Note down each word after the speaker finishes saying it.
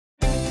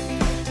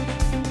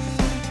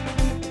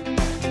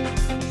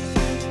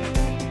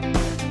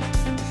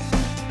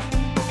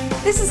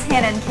This is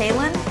Hannah and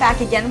Kaylin,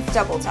 back again with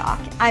Double Talk.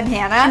 I'm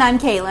Hannah. And I'm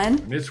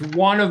Kaylin. It's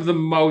one of the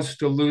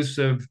most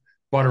elusive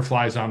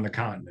butterflies on the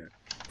continent.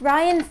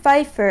 Bryan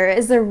Pfeiffer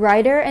is a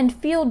writer and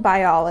field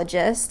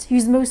biologist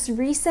whose most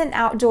recent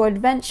outdoor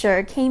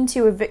adventure came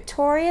to a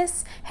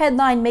victorious,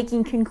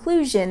 headline-making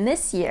conclusion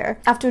this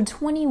year after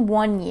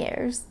 21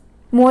 years.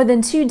 More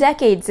than 2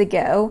 decades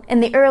ago,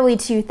 in the early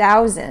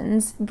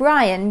 2000s,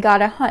 Bryan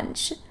got a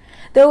hunch.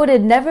 Though it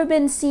had never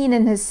been seen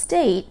in his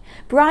state,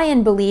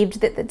 Bryan believed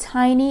that the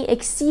tiny,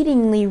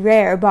 exceedingly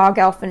rare bog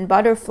elfin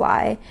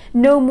butterfly,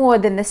 no more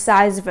than the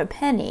size of a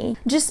penny,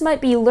 just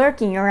might be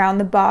lurking around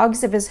the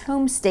bogs of his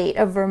home state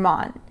of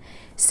Vermont.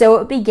 So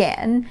it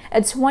began, a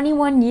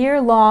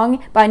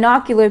 21-year-long,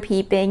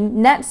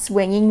 binocular-peeping,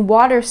 net-swinging,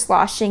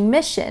 water-sloshing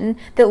mission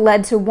that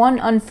led to one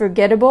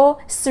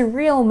unforgettable,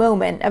 surreal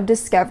moment of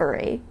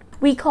discovery.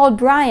 We called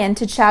Bryan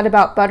to chat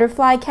about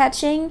butterfly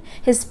catching,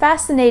 his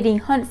fascinating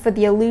hunt for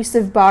the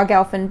elusive bog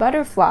elfin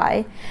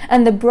butterfly,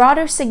 and the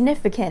broader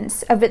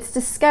significance of its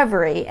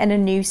discovery in a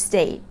new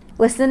state.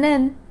 Listen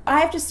in. I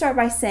have to start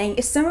by saying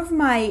some of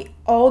my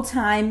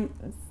all-time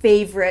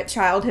favorite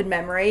childhood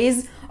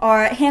memories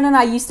are Hannah and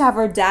I used to have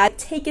our dad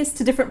take us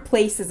to different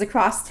places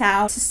across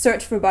town to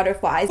search for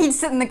butterflies. He'd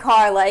sit in the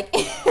car like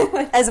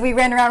as we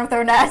ran around with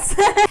our nets.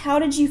 How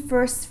did you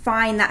first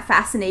find that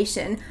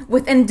fascination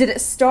with, and did it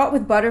start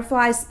with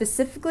butterflies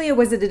specifically, or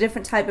was it a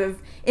different type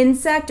of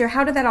insect, or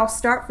how did that all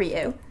start for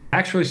you?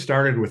 Actually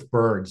started with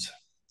birds.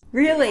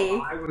 Really?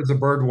 I was a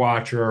bird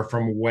watcher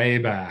from way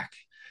back.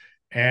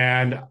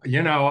 And,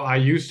 I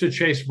used to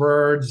chase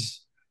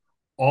birds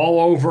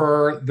all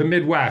over the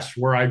Midwest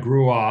where I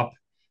grew up.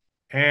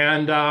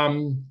 And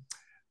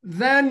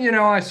then,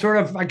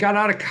 I got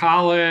out of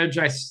college.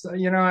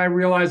 I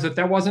realized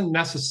that wasn't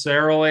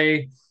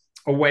necessarily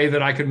a way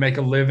that I could make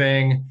a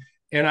living.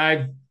 And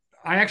I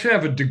actually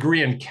have a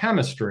degree in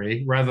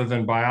chemistry rather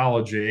than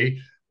biology.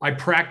 I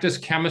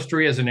practiced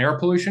chemistry as an air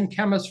pollution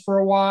chemist for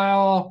a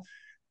while.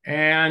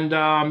 And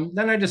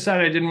then I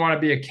decided I didn't want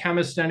to be a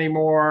chemist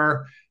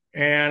anymore.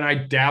 And I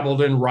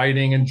dabbled in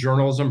writing and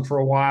journalism for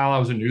a while. I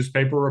was a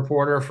newspaper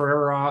reporter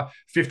for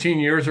 15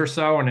 years or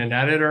so and an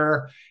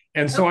editor.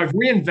 And so I've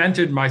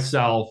reinvented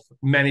myself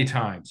many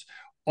times.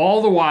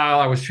 All the while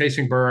I was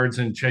chasing birds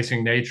and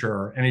chasing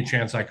nature any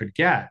chance I could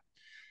get.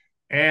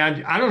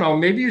 And I don't know,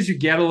 maybe as you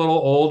get a little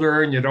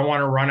older and you don't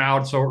want to run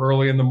out so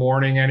early in the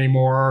morning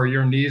anymore, or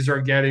your knees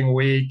are getting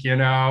weak,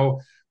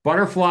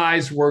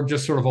 butterflies were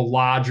just sort of a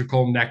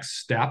logical next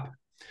step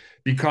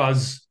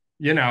because,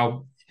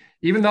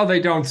 even though they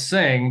don't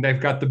sing,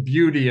 they've got the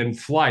beauty and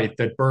flight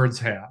that birds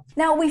have.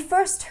 Now, we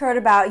first heard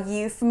about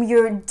you from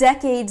your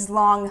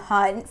decades-long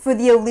hunt for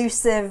the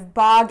elusive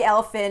bog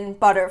elfin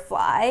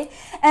butterfly.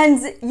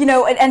 And,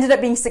 it ended up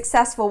being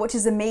successful, which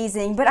is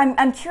amazing. But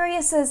I'm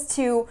curious as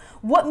to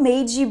what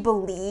made you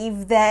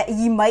believe that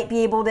you might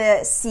be able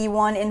to see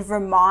one in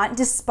Vermont,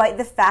 despite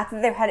the fact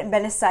that there hadn't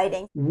been a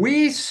sighting.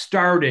 We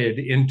started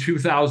in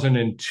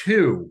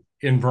 2002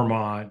 in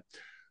Vermont,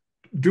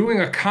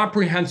 doing a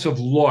comprehensive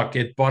look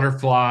at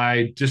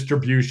butterfly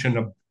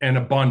distribution and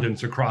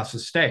abundance across the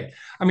state.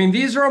 I mean,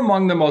 these are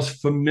among the most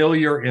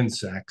familiar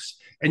insects,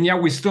 and yet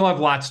we still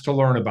have lots to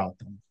learn about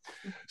them.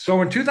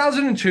 So in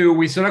 2002,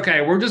 we said,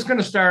 okay, we're just going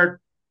to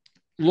start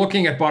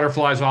looking at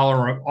butterflies all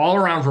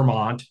around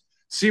Vermont,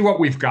 see what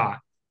we've got.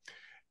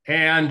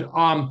 And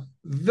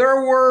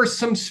there were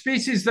some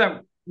species that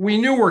we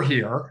knew were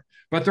here,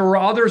 but there were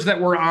others that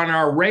were on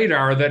our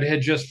radar that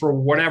had just, for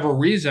whatever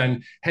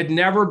reason, had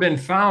never been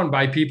found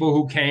by people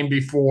who came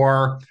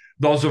before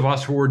those of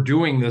us who were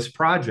doing this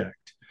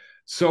project.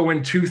 So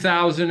in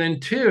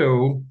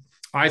 2002,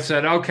 I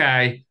said,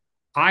 okay,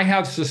 I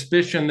have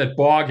suspicion that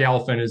bog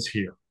elfin is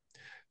here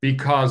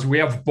because we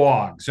have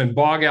bogs, and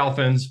bog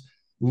elfins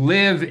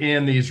live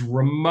in these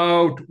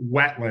remote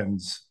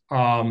wetlands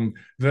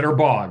that are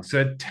bogs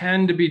that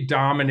tend to be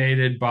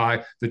dominated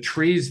by the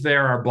trees.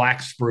 There are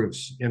black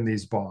spruce in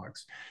these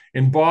bogs.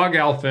 And bog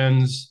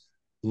elfins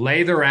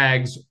lay their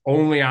eggs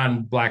only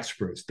on black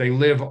spruce. They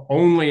live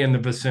only in the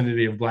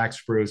vicinity of black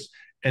spruce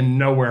and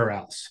nowhere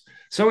else.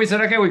 So we said,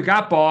 okay, we've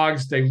got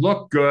bogs. They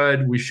look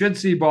good. We should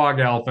see bog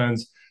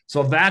elfins.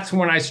 So that's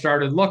when I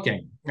started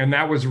looking. And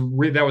that was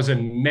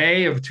in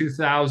May of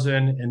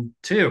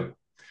 2002.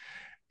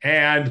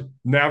 And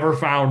never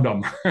found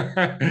them,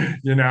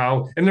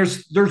 and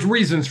there's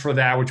reasons for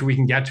that, which we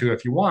can get to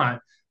if you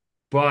want.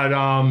 But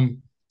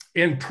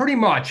in pretty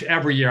much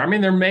every year, I mean,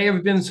 there may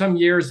have been some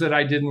years that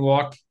I didn't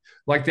look,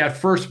 like that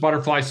first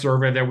butterfly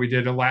survey that we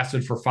did. It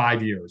lasted for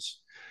 5 years,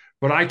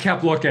 but I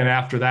kept looking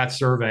after that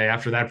survey,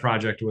 after that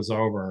project was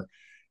over,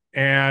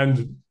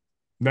 and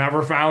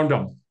never found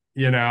them,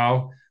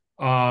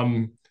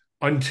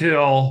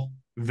 until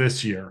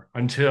this year,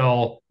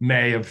 until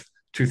May of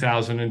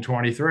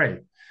 2023.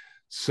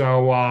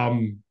 So,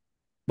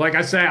 like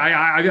I say,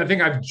 I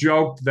think I've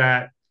joked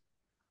that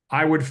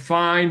I would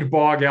find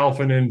bog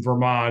elfin in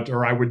Vermont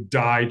or I would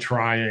die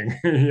trying,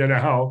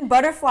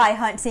 Butterfly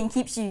hunting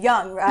keeps you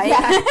young, right?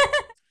 Yeah.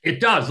 It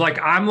does.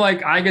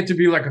 I get to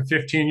be like a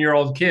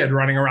 15-year-old kid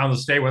running around the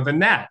state with a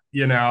net,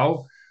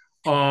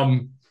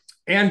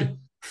 And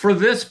for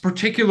this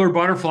particular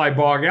butterfly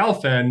bog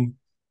elfin,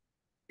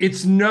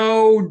 it's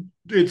no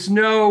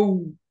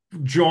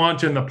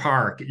jaunt in the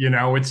park.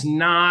 It's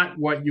not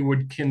what you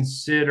would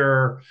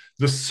consider,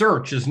 the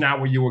search is not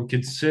what you would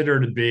consider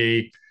to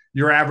be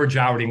your average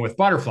outing with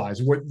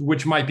butterflies,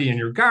 which might be in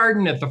your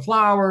garden at the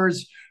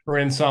flowers or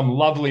in some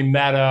lovely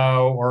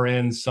meadow or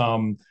in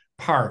some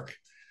park.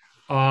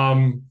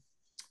 Um,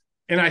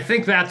 and I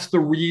think that's the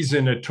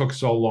reason it took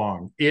so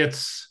long.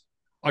 It's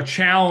a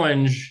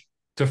challenge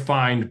to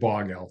find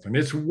bog elfin.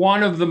 It's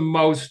one of the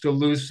most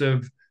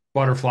elusive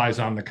butterflies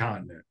on the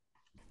continent.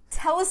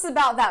 Tell us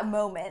about that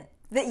moment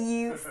that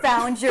you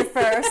found your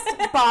first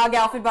bog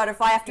elfin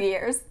butterfly after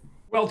years.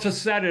 Well, to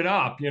set it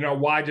up,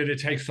 why did it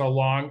take so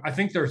long? I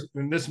think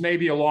and this may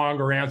be a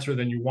longer answer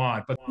than you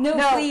want, but No,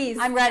 please.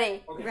 I'm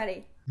ready. Okay.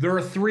 Ready. There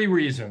are three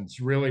reasons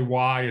really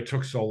why it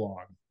took so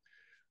long.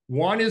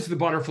 One is the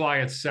butterfly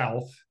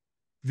itself.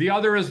 The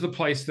other is the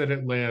place that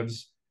it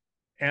lives.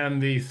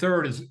 And the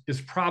third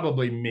is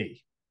probably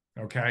me.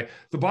 Okay.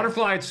 The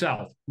butterfly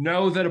itself,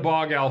 know that a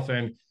bog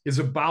elfin is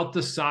about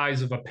the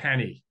size of a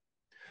penny.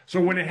 So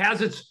when it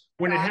has its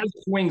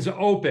wings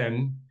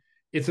open,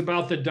 it's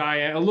about the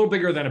diameter, a little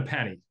bigger than a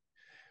penny.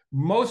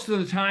 Most of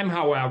the time,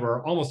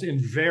 however, almost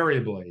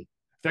invariably,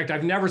 in fact,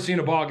 I've never seen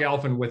a bog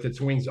elfin with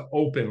its wings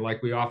open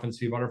like we often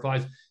see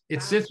butterflies.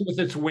 It sits with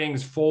its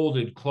wings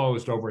folded,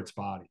 closed over its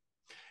body.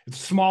 It's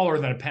smaller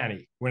than a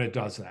penny when it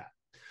does that.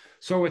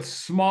 So it's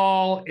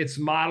small, it's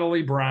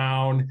mottily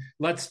brown.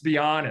 Let's be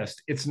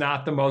honest, it's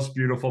not the most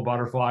beautiful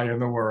butterfly in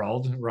the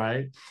world,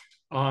 right?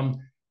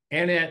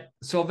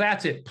 So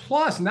that's it.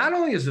 Plus, not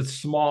only is it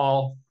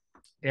small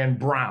and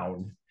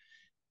brown,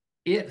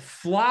 it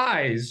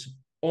flies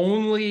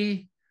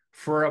only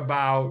for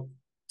about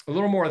a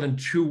little more than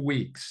 2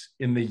 weeks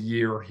in the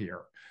year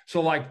here.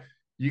 So like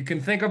you can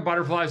think of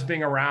butterflies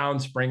being around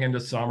spring into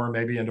summer,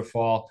 maybe into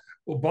fall.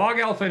 Well, bog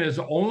elfin is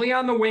only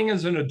on the wing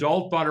as an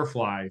adult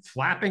butterfly,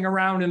 flapping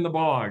around in the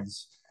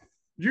bogs,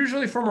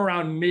 usually from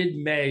around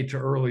mid-May to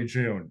early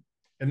June.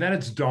 And then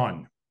it's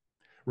done,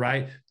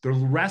 right? The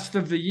rest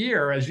of the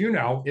year, as you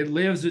know, it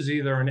lives as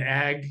either an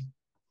egg,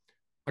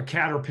 a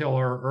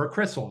caterpillar, or a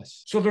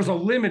chrysalis. So there's a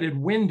limited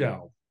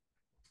window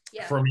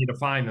for me to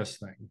find this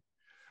thing.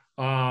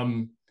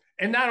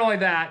 And not only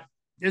that,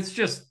 it's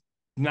just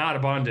not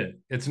abundant.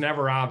 It's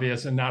never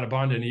obvious and not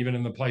abundant, even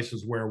in the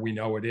places where we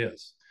know it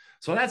is.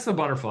 So that's the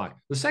butterfly.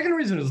 The second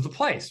reason is the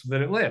place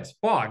that it lives,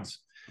 bogs.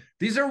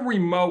 These are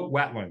remote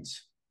wetlands,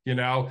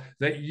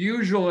 that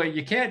usually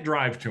you can't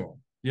drive to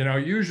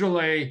them.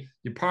 Usually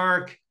you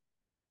park,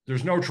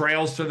 there's no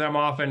trails to them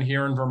often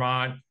here in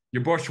Vermont. You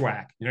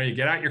bushwhack, you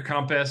get out your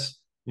compass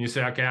and you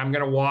say, okay, I'm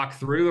going to walk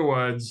through the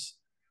woods,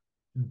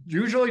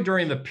 usually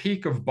during the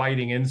peak of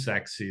biting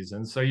insect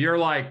season. So you're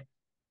like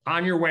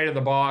on your way to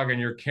the bog and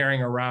you're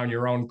carrying around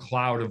your own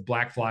cloud of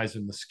black flies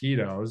and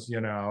mosquitoes,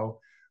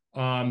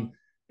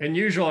 and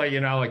usually,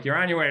 like you're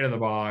on your way to the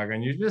bog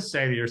and you just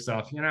say to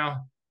yourself, I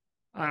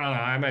don't know,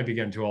 I might be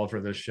getting too old for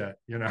this shit,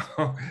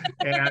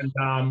 and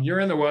you're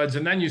in the woods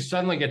and then you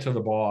suddenly get to the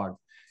bog.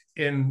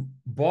 And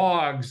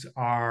bogs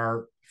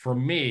are, for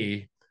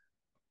me,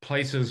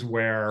 places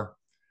where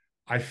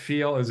I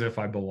feel as if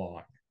I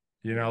belong,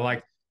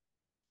 like,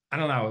 I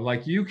don't know,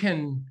 like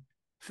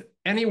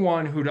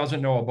anyone who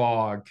doesn't know a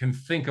bog can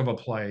think of a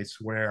place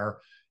where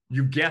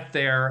you get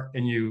there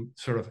and you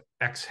sort of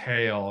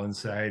exhale and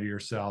say to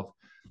yourself,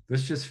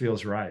 this just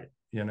feels right.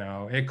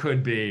 It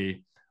could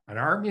be an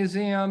art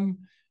museum.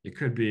 It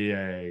could be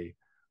a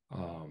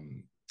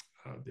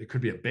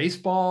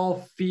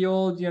baseball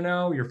field,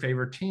 your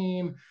favorite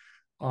team.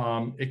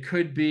 It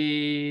could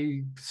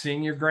be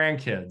seeing your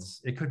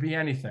grandkids. It could be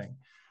anything.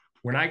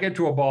 When I get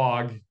to a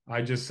bog,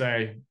 I just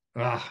say,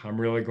 I'm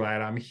really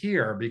glad I'm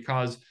here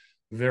because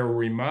they're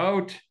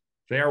remote.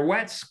 They are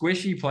wet,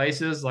 squishy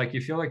places. Like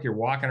you feel like you're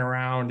walking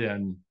around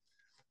in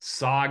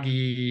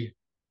soggy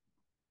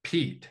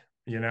peat,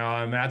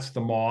 and that's the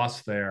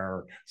moss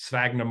there.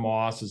 Sphagnum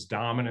moss is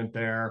dominant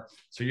there.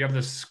 So you have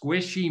this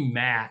squishy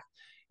mat.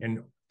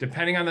 And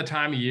depending on the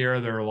time of year,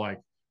 there are like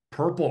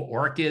purple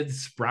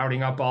orchids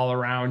sprouting up all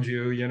around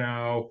you,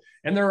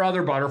 and there are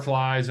other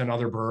butterflies and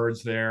other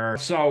birds there.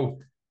 So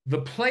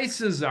the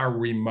places are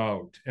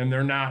remote and there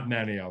are not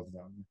many of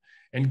them.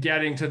 And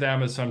getting to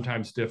them is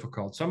sometimes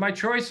difficult. So my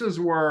choices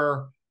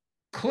were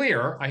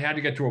clear. I had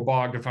to get to a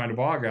bog to find a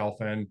bog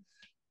elfin,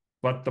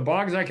 but the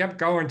bogs I kept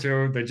going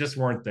to, they just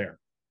weren't there.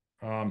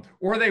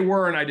 Or they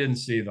were and I didn't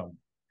see them,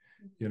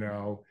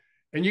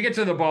 And you get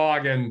to the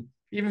bog and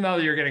even though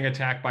you're getting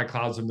attacked by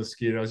clouds of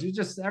mosquitoes,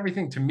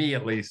 everything to me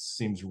at least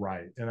seems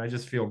right. And I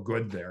just feel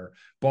good there,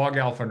 bog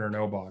elfin or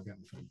no bog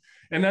elfin.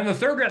 And then the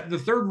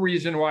third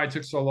reason why it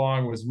took so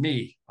long was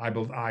me. I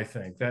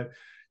think that,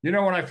 when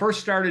I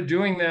first started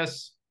doing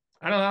this,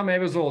 I don't know,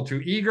 maybe I was a little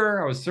too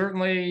eager. I was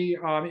certainly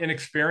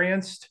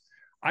inexperienced.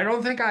 I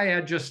don't think I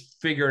had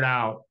just figured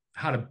out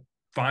how to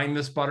find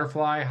this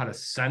butterfly, how to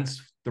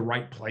sense the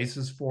right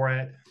places for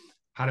it,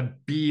 how to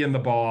be in the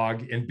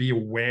bog and be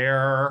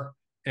aware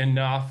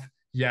enough,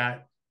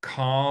 yet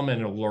calm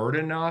and alert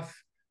enough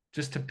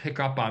just to pick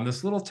up on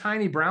this little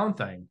tiny brown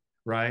thing,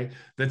 right?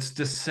 That's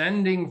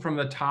descending from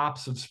the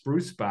tops of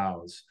spruce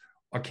boughs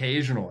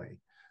occasionally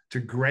to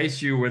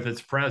grace you with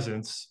its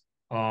presence.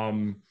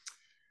 Even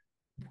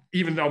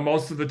though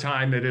most of the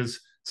time it is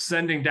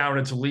sending down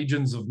its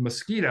legions of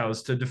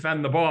mosquitoes to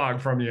defend the bog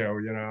from you,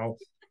 you know.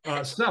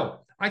 So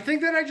I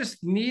think that I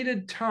just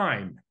needed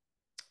time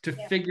to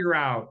figure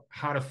out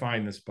how to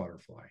find this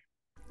butterfly.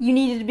 You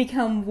needed to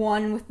become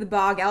one with the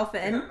bog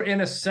elfin.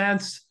 In a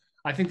sense,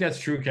 I think that's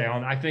true,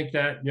 Kaylin. I think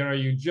that, you know,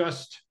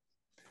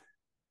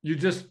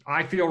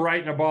 I feel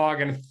right in a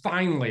bog. And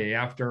finally,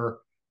 after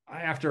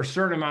a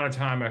certain amount of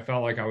time, I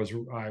felt like I was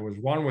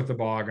one with the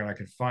bog and I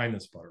could find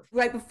this butterfly.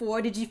 Right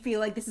before, did you feel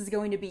like this is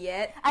going to be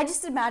it? I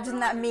just imagine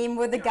that meme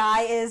where the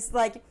guy is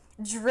like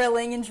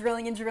drilling and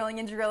drilling and drilling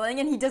and drilling,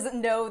 and he doesn't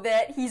know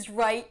that he's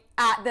right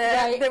at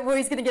where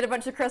he's gonna get a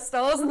bunch of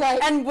crystals. Right.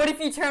 And what if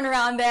you turn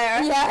around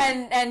there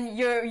and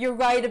you're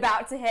right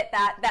about to hit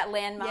that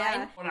landmine?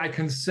 Yeah. What I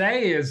can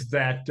say is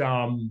that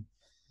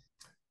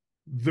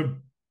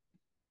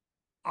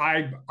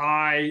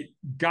I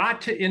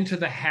got into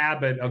the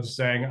habit of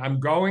saying I'm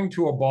going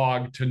to a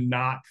bog to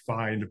not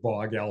find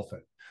bog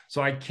elfin.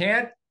 So I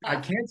can't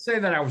say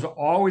that I was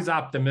always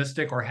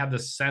optimistic or had the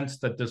sense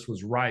that this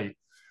was right.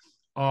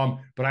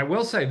 But I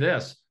will say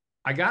this: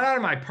 I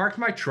parked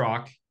my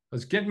truck, I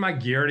was getting my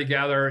gear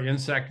together,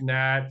 insect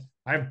net.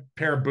 I have a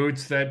pair of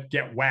boots that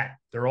get wet.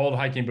 They're old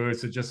hiking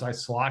boots that I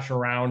slosh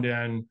around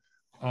in.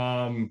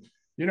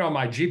 You know,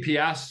 my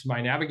GPS,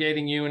 my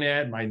navigating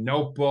unit, my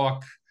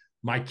notebook,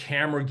 my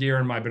camera gear,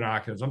 and my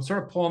binoculars. I'm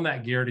sort of pulling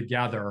that gear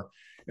together.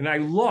 And I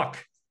look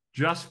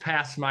just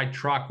past my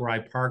truck where I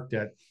parked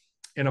it,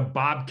 and a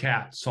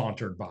bobcat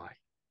sauntered by.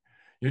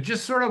 It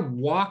just sort of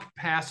walked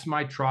past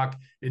my truck.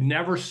 It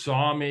never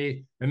saw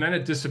me. And then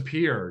it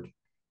disappeared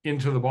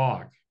into the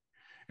bog.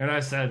 And I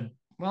said,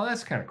 well,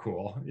 that's kind of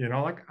cool. You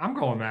know, like I'm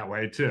going that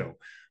way too.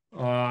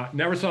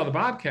 Never saw the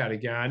bobcat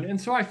again. And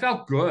so I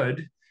felt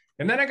good.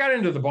 And then I got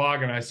into the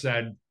bog and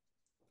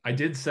I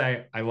did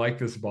say, I like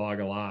this bog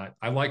a lot.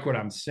 I like what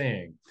I'm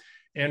seeing.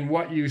 And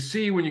what you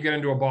see when you get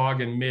into a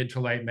bog in mid to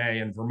late May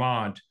in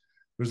Vermont,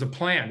 there's a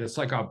plant. It's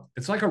like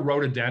a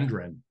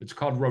rhododendron. It's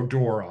called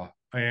rhodora.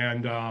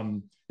 And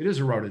it is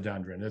a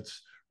rhododendron.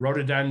 It's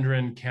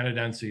Rhododendron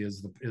canadense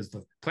is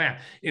the plant.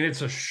 And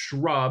it's a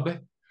shrub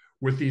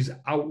with these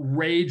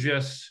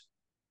outrageous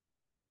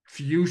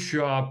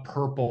fuchsia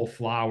purple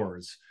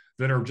flowers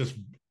that are just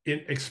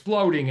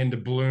exploding into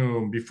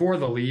bloom before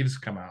the leaves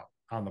come out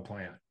on the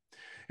plant.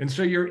 And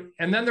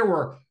then there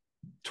were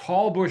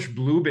tall bush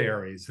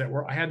blueberries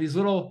I had these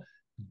little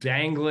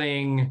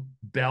dangling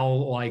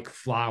bell-like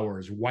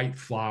flowers, white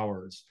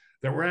flowers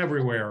that were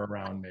everywhere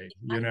around me,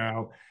 you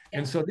know?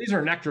 And so these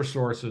are nectar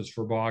sources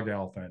for bog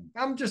elfin.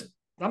 I'm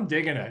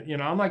digging it. You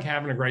know, I'm like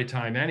having a great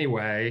time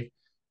anyway.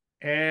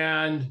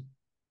 And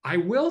I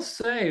will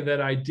say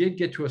that I did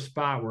get to a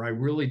spot where I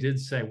really did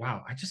say,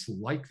 wow, I just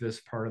like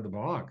this part of the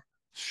bog.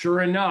 Sure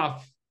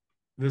enough,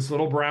 this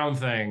little brown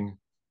thing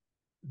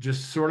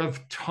just sort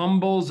of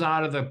tumbles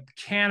out of the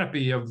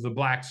canopy of the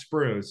black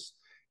spruce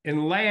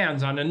and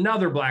lands on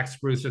another black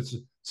spruce that's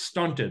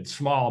stunted,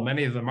 small.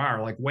 Many of them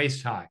are like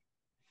waist high.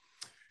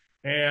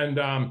 And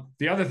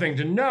the other thing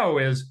to know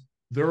is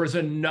there is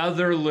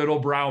another little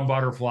brown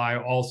butterfly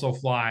also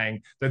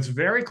flying that's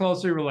very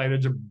closely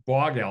related to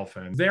bog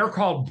elfin. They're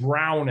called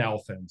brown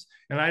elfins.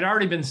 And I'd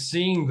already been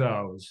seeing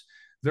those.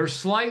 They're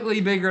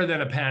slightly bigger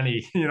than a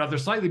penny. You know, they're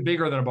slightly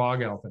bigger than a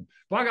bog elfin.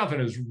 Bog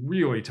elfin is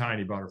really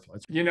tiny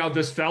butterflies. You know,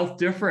 this felt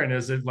different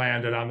as it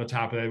landed on the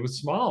top of it. It was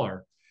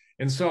smaller.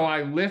 And so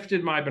I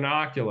lifted my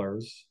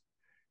binoculars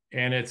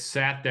and it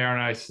sat there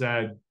and I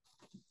said,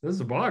 this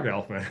is a bog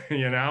elfin,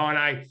 you know,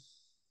 and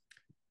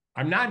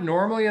I'm not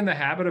normally in the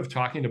habit of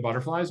talking to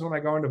butterflies when I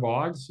go into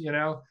bogs, you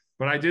know,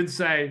 but I did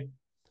say,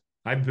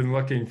 I've been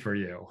looking for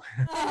you.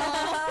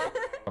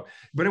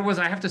 But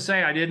I have to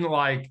say,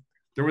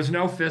 there was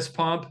no fist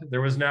pump.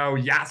 There was no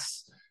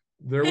yes.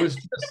 There was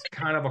just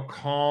kind of a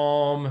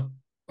calm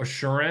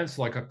assurance,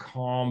 like a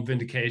calm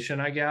vindication,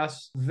 I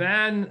guess.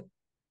 Then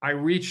I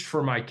reached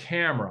for my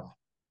camera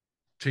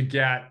to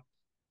get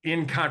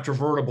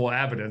incontrovertible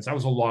evidence. I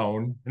was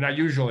alone, and I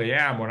usually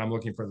am when I'm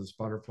looking for this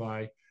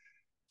butterfly.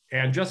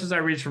 And just as I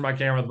reached for my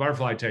camera, the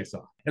butterfly takes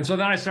off. And so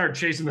then I started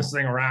chasing this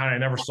thing around. I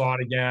never saw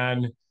it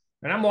again.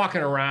 And I'm walking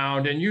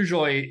around, and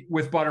usually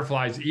with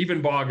butterflies,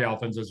 even bog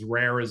elfins, as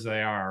rare as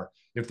they are,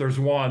 if there's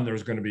one,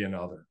 there's going to be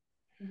another.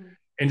 Mm-hmm.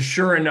 And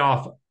sure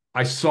enough,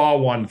 I saw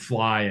one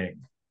flying.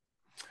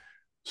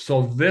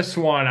 So this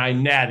one I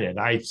netted.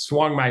 I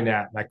swung my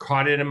net, and I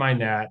caught it in my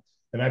net,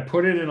 and I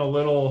put it in a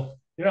little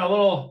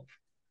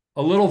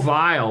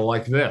vial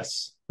like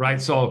this, right?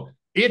 So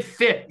it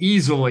fit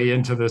easily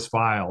into this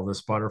vial,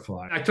 this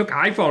butterfly. I took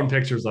iPhone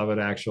pictures of it,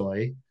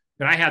 actually,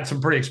 and I had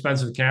some pretty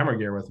expensive camera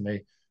gear with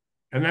me,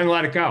 and then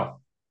let it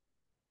go.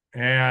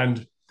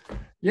 And,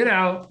 you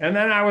know, and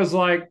then I was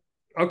like,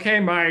 okay,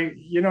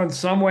 in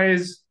some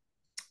ways,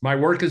 my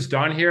work is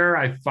done here.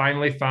 I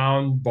finally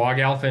found bog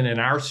elfin in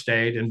our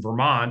state, in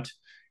Vermont,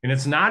 and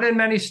it's not in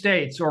many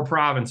states or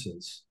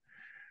provinces.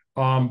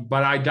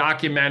 but I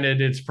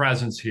documented its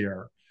presence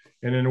here.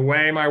 And in a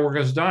way, my work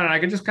is done. And I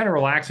can just kind of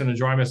relax and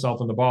enjoy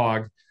myself in the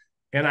bog.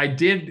 And I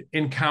did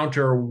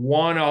encounter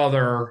one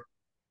other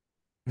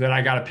that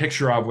I got a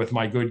picture of with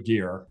my good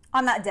gear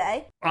On that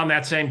day? on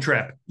that same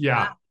trip.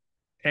 Yeah.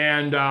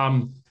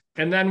 Wow.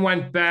 And then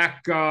went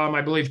back,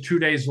 I believe, 2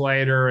 days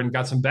later and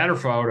got some better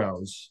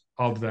photos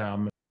of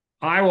them.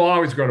 I will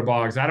always go to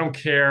bogs. I don't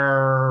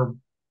care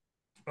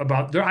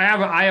about.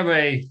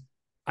 I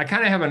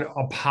kind of have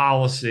a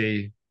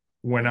policy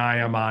when I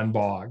am on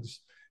bogs,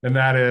 and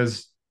that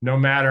is no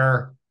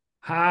matter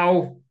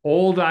how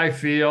old I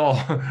feel,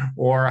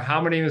 or how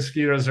many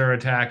mosquitoes are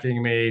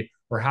attacking me,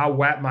 or how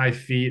wet my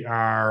feet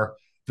are,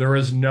 there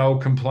is no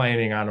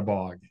complaining on a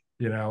bog,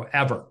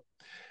 ever.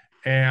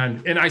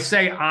 And I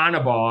say on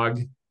a bog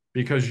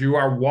because you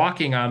are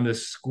walking on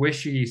this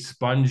squishy,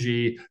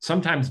 spongy,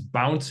 sometimes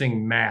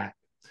bouncing mat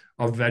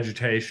of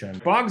vegetation.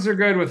 Bogs are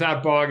good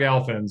without bog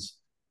elfins.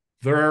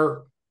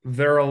 They're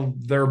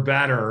they're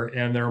better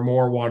and they're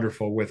more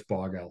wonderful with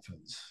bog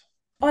elfins.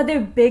 Are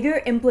there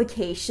bigger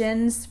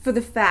implications for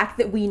the fact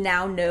that we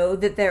now know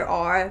that there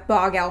are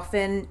bog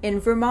elfin in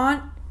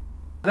Vermont?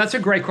 That's a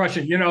great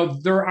question.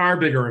 There are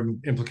bigger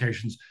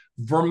implications.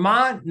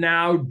 Vermont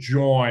now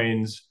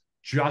joins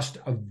just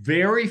a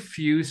very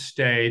few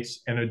states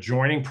and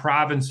adjoining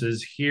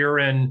provinces here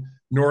in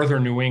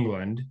northern New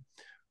England,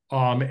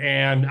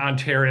 and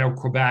Ontario,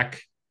 Quebec,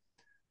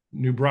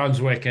 New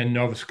Brunswick, and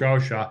Nova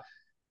Scotia,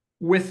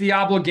 with the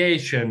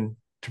obligation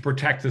to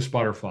protect this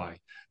butterfly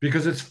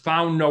because it's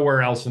found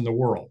nowhere else in the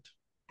world.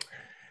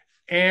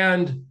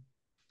 And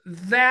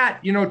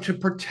that, to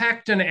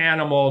protect an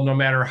animal, no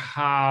matter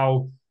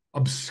how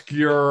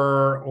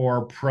obscure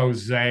or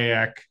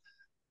prosaic,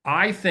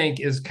 I think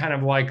is kind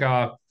of like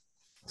a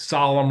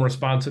solemn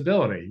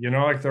responsibility.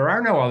 Like there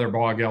are no other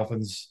bog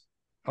elfins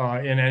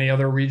in any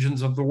other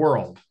regions of the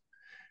world.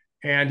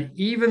 And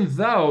even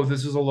though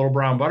this is a little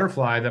brown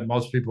butterfly that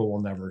most people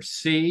will never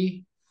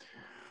see,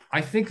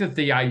 I think that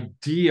the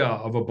idea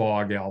of a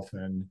bog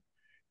elfin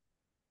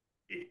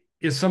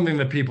is something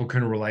that people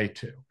can relate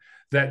to.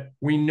 That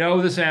we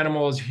know this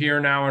animal is here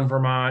now in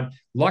Vermont.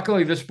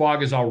 Luckily, this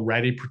bog is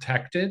already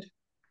protected.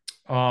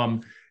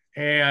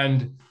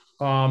 And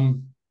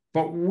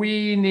but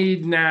we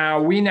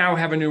now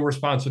have a new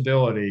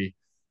responsibility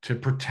to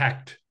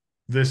protect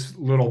this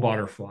little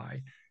butterfly.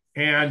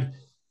 And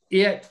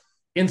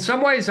in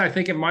some ways, I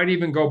think it might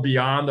even go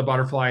beyond the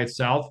butterfly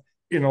itself.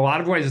 In a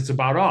lot of ways, it's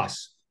about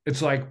us.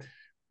 It's like,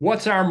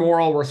 what's our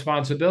moral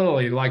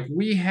responsibility? Like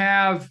we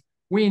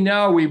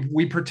know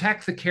we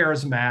protect the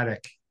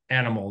charismatic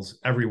animals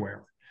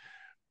everywhere.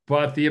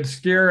 But the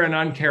obscure and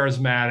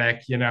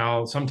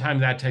uncharismatic,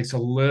 sometimes that takes a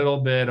little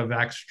bit of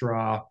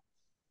extra,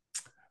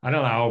 I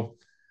don't know,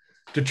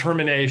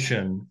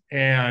 determination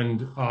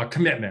and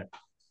commitment.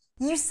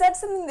 You said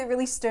something that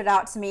really stood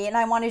out to me, and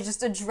I want to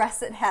just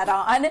address it head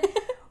on.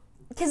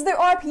 Because there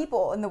are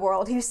people in the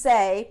world who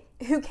say,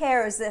 who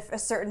cares if a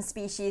certain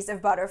species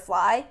of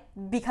butterfly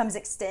becomes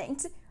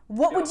extinct?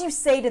 What would you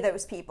say to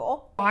those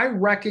people? I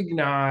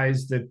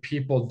recognize that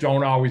people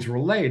don't always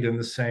relate in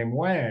the same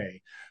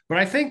way, but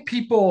I think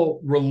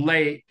people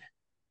relate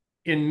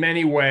in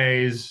many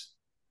ways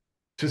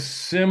to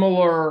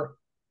similar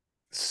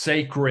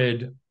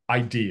sacred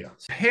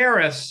ideas.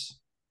 Paris,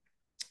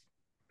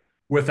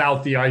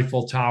 without the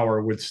Eiffel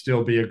Tower, would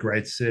still be a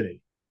great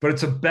city, but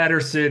it's a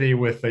better city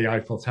with the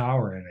Eiffel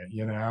Tower in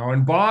it,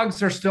 and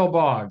bogs are still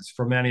bogs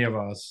for many of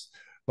us.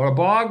 But a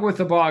bog with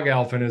a bog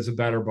elfin is a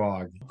better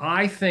bog.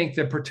 I think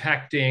that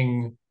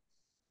protecting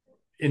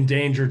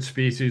endangered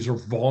species or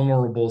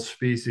vulnerable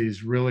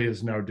species really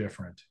is no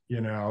different,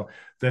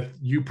 that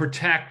you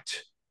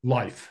protect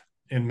life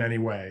in many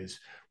ways,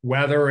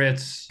 whether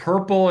it's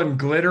purple and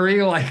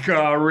glittery, like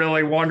a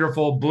really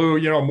wonderful blue,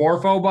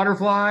 morpho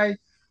butterfly,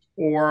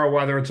 or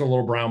whether it's a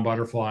little brown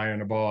butterfly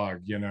in a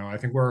bog. I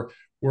think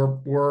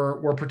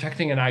we're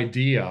protecting an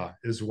idea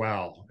as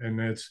well,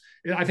 and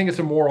I think it's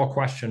a moral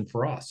question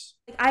for us.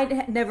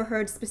 I'd never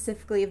heard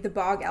specifically of the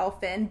bog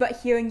elfin, but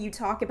hearing you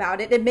talk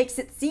about it, it makes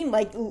it seem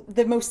like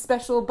the most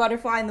special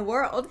butterfly in the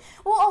world.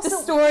 Well, also the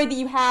story that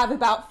you have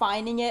about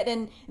finding it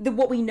and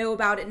what we know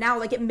about it now,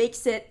 like it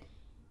makes it.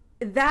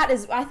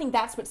 I think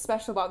that's what's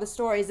special about the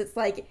story is it's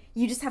like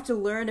you just have to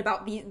learn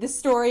about the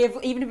story of,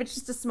 even if it's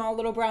just a small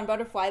little brown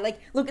butterfly, like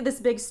look at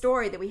this big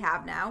story that we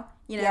have now,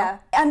 Yeah.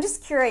 I'm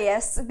just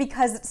curious,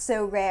 because it's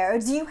so rare,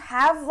 do you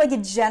have like a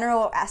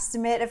general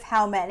estimate of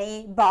how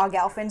many bog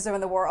elfins are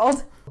in the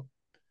world?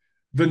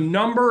 The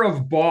number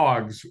of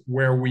bogs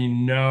where we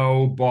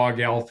know bog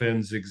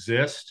elfins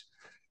exist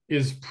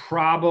is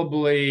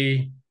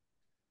probably,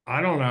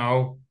 I don't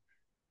know,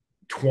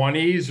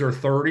 20s or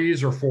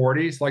 30s or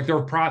 40s. Like there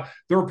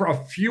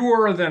are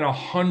fewer than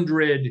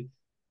 100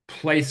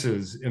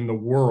 places in the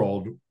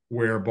world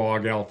where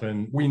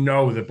we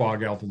know that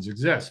bog elfins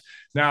exist.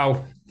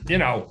 Now,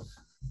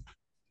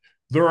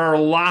 there are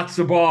lots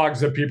of bogs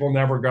that people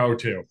never go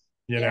to,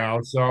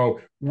 so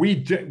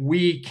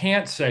we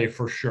can't say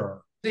for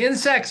sure. The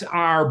insects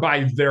are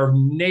by their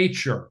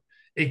nature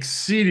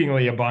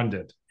exceedingly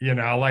abundant,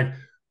 like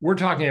we're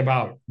talking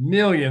about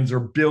millions or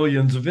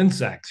billions of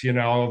insects,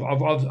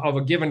 of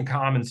a given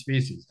common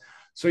species.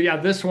 So yeah,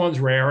 this one's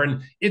rare,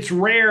 and it's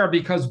rare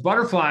because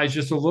butterflies,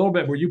 just a little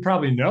bit, well, you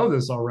probably know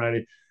this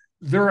already,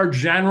 there are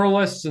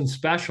generalists and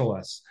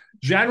specialists.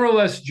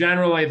 Generalists,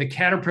 generally, the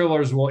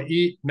caterpillars will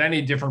eat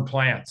many different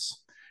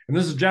plants. And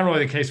this is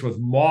generally the case with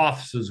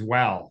moths as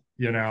well,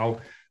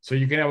 So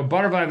you can have a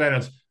butterfly that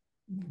has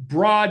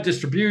broad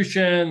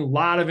distribution, a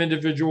lot of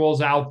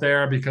individuals out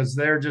there because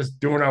they're just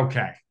doing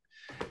okay.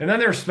 And then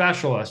there's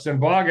specialists, and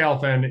bog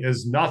elfin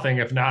is nothing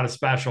if not a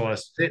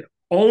specialist. It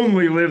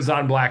only lives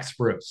on black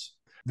spruce.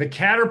 The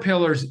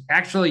caterpillars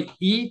actually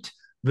eat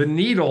the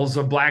needles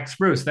of black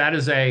spruce. That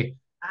is a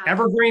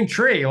evergreen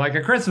tree, like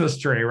a Christmas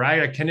tree,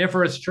 right? A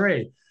coniferous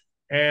tree.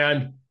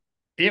 And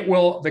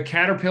the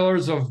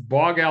caterpillars of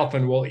bog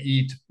elfin will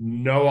eat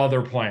no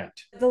other plant.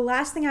 The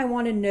last thing I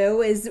want to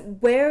know is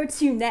where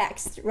to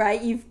next, right?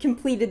 You've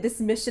completed this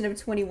mission of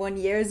 21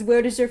 years.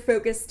 Where does your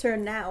focus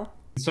turn now?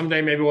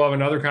 Someday maybe we'll have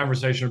another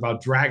conversation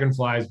about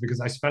dragonflies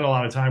because I spend a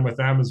lot of time with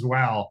them as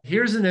well.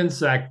 Here's an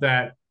insect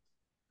that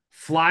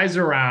flies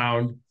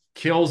around,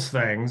 kills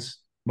things,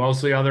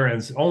 only other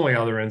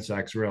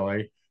insects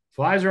really,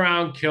 flies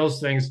around, kills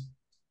things,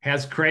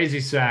 has crazy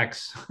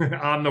sex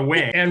on the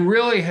wing, and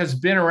really has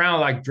been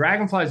around. Like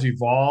dragonflies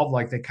evolved,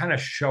 like they kind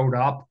of showed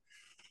up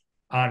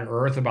on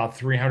Earth about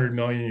 300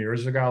 million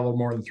years ago, a little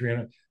more than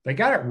 300. They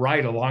got it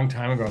right a long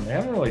time ago, and they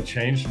haven't really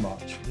changed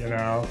much,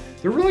 They're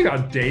really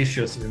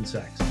audacious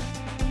insects.